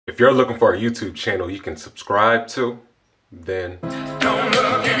you're looking for a YouTube channel you can subscribe to, then don't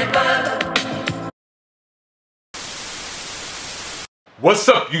look any further. What's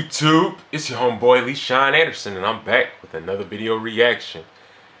up, YouTube? It's your homeboy Lee Sean Anderson, and I'm back with another video reaction.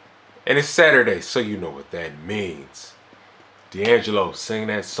 And it's Saturday, so you know what that means. D'Angelo, sing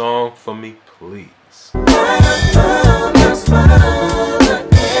that song for me, please.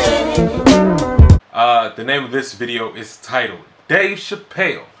 The name of this video is titled Dave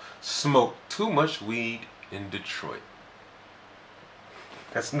Chappelle Smoked Too Much Weed in Detroit.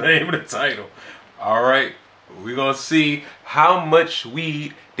 That's the name of the title. Alright, we're gonna see how much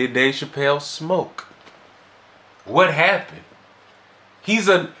weed did Dave Chappelle smoke. What happened? He's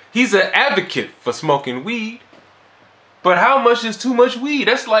an advocate for smoking weed, but how much is too much weed?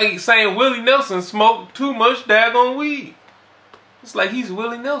 That's like saying Willie Nelson smoked too much daggone weed. It's like he's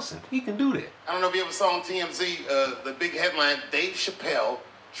Willie Nelson. He can do that. I don't know if you ever saw on TMZ the big headline, Dave Chappelle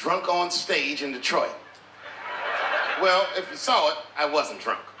drunk on stage in Detroit. Well, if you saw it, I wasn't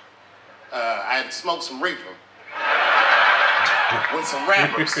drunk. I had smoked some reefer with some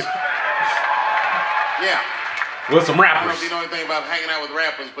rappers. Yeah. With some rappers. I don't know if you know anything about hanging out with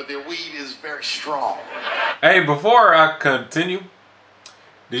rappers, but their weed is very strong. Hey, before I continue,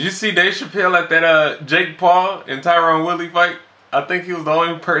 did you see Dave Chappelle at that Jake Paul and Tyron Woodley fight? I think he was the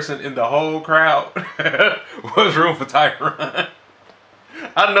only person in the whole crowd was room for Tyron.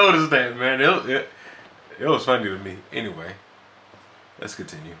 I noticed that, man. It was funny to me. Anyway, let's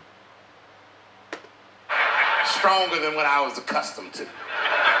continue. Stronger than what I was accustomed to.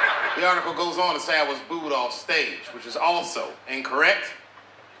 The article goes on to say I was booed off stage, which is also incorrect.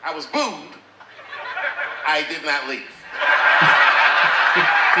 I was booed. I did not leave.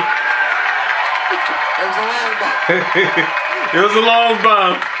 It was a long bump. It was a long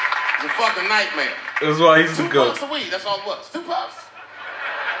bump. It was a fucking nightmare. That's why he used to go. 2 puffs of weed, that's all it was. 2 puffs.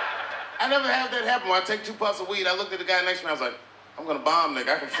 I never had that happen when I take 2 puffs of weed. I looked at the guy next to me, I was like, I'm gonna bomb,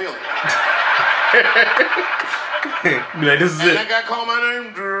 nigga. I can feel it. Man, this is and it. that guy called my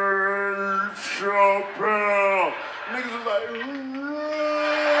name, Dave Chappelle. Niggas was like,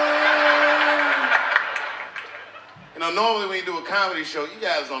 you know, normally when you do a comedy show, you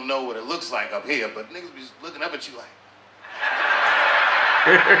guys don't know what it looks like up here, but niggas be just looking up at you like.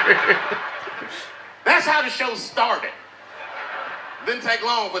 That's how the show started. Didn't take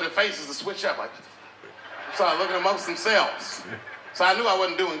long for the faces to switch up. Like, started looking amongst themselves. So I knew I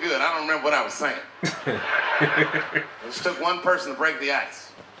wasn't doing good. I don't remember what I was saying. It just took one person to break the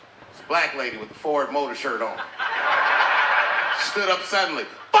ice. This black lady with the Ford Motor shirt on. Stood up suddenly.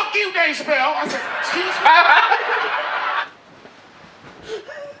 Fuck you, Dave Chappelle. I said, excuse me.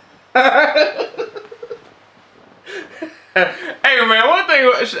 Hey man, one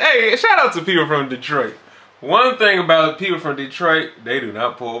thing, hey, shout out to people from Detroit. One thing about people from Detroit, they do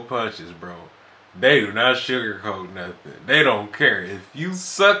not pull punches, bro. They do not sugarcoat nothing. They don't care. If you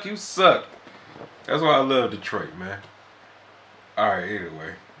suck, you suck. That's why I love Detroit, man. Alright,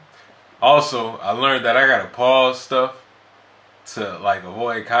 anyway. Also, I learned that I gotta pause stuff to like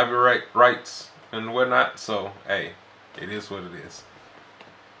avoid copyright rights and whatnot. So, hey, it is what it is.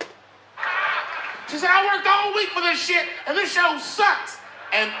 She said, I worked all week for this shit, and this show sucks.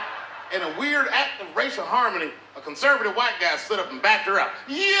 And in a weird act of racial harmony, a conservative white guy stood up and backed her up.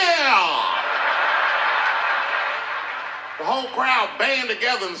 Yeah! The whole crowd band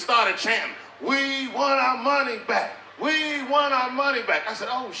together and started chanting, we want our money back. We want our money back. I said,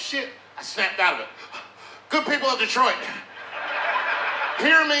 oh shit. I snapped out of it. Good people of Detroit,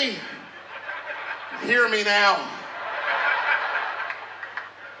 hear me. Hear me now.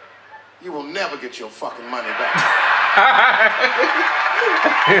 You will never get your fucking money back.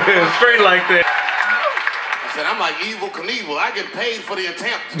 Straight like that. I said, I'm like Evel Knievel. I get paid for the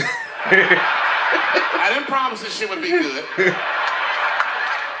attempt. I didn't promise this shit would be good.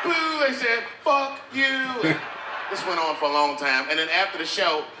 Boo, they said, fuck you. This went on for a long time. And then after the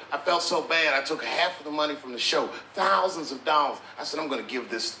show, I felt so bad, I took half of the money from the show, thousands of dollars. I said, I'm gonna give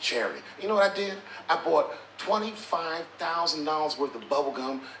this to charity. You know what I did? I bought $25,000 worth of bubble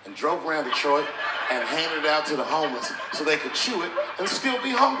gum and drove around Detroit and handed it out to the homeless so they could chew it and still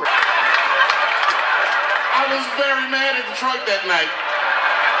be hungry. I was very mad at Detroit that night.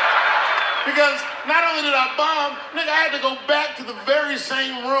 Because not only did I bomb, nigga, I had to go back to the very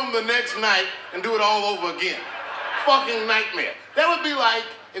same room the next night and do it all over again. Fucking nightmare. That would be like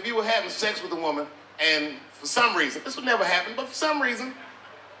if you were having sex with a woman and for some reason, this would never happen, but for some reason,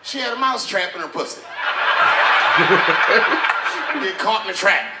 she had a mouse trap in her pussy. You get caught in the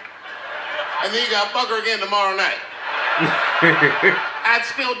trap. And then you gotta fuck her again tomorrow night. I'd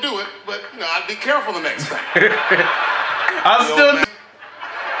still do it, but you know, I'd be careful the next time. I'll still.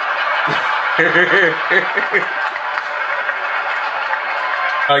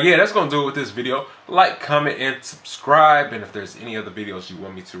 Yeah, that's gonna do it with this video. Like, comment, and subscribe. And if there's any other videos you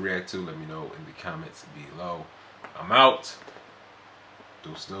want me to react to, let me know in the comments below. I'm out.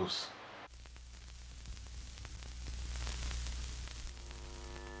 Deuce, deuce.